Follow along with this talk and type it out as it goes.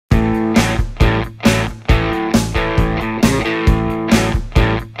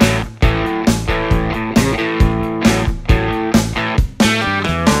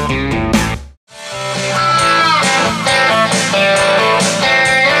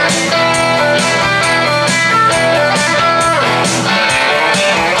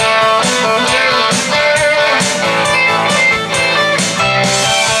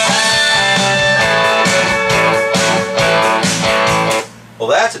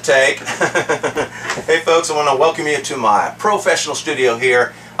take. Hey folks, I want to welcome you to my professional studio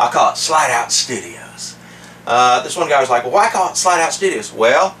here. I call it Slide Out Studios. This one guy was like, well, why call it Slide Out Studios?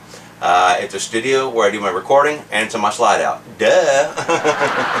 Well, it's a studio where I do my recording and it's on my slide out. Duh!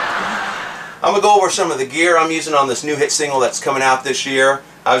 I'm going to go over some of the gear I'm using on this new hit single that's coming out this year.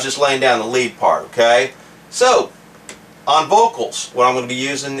 I was just laying down the lead part, okay? So, on vocals, what I'm going to be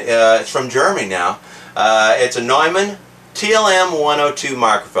using, it's from Germany now. It's a Neumann TLM 102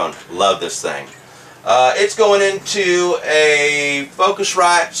 microphone. Love this thing. It's going into a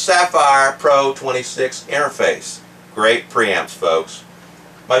Focusrite Sapphire Pro 26 interface. Great preamps, folks.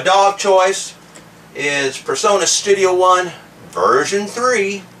 My DAW of choice is Persona Studio One version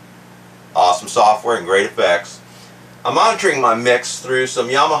 3. Awesome software and great effects. I'm monitoring my mix through some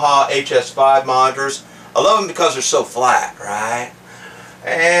Yamaha HS5 monitors. I love them because they're so flat, right?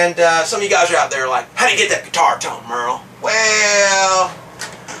 And some of you guys are out there like, how do you get that guitar tone, Merl? Well,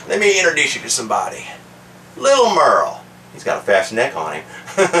 let me introduce you to somebody. Little Merl. He's got a fast neck on him.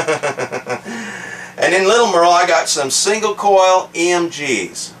 And in Little Merl, I got some single coil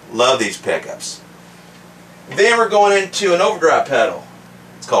EMGs. Love these pickups. Then we're going into an overdrive pedal.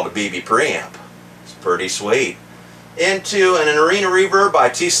 It's called a BB preamp. It's pretty sweet. Into an Arena Reverb by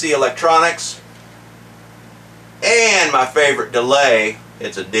TC Electronics. And my favorite delay,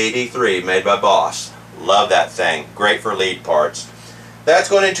 it's a DD3 made by Boss. Love that thing. Great for lead parts. That's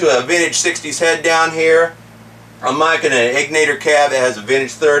going into a vintage 60s head down here. I'm micing an Ignator cab that has a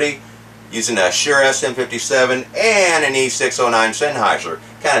vintage 30 using a Shure SM57 and an E609 Sennheiser.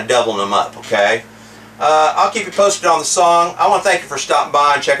 Kind of doubling them up, okay? I'll keep you posted on the song. I want to thank you for stopping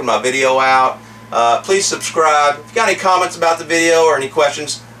by and checking my video out. Please subscribe. If you got any comments about the video or any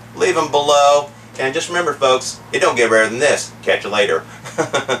questions, leave them below. And just remember, folks, it don't get better than this. Catch you later.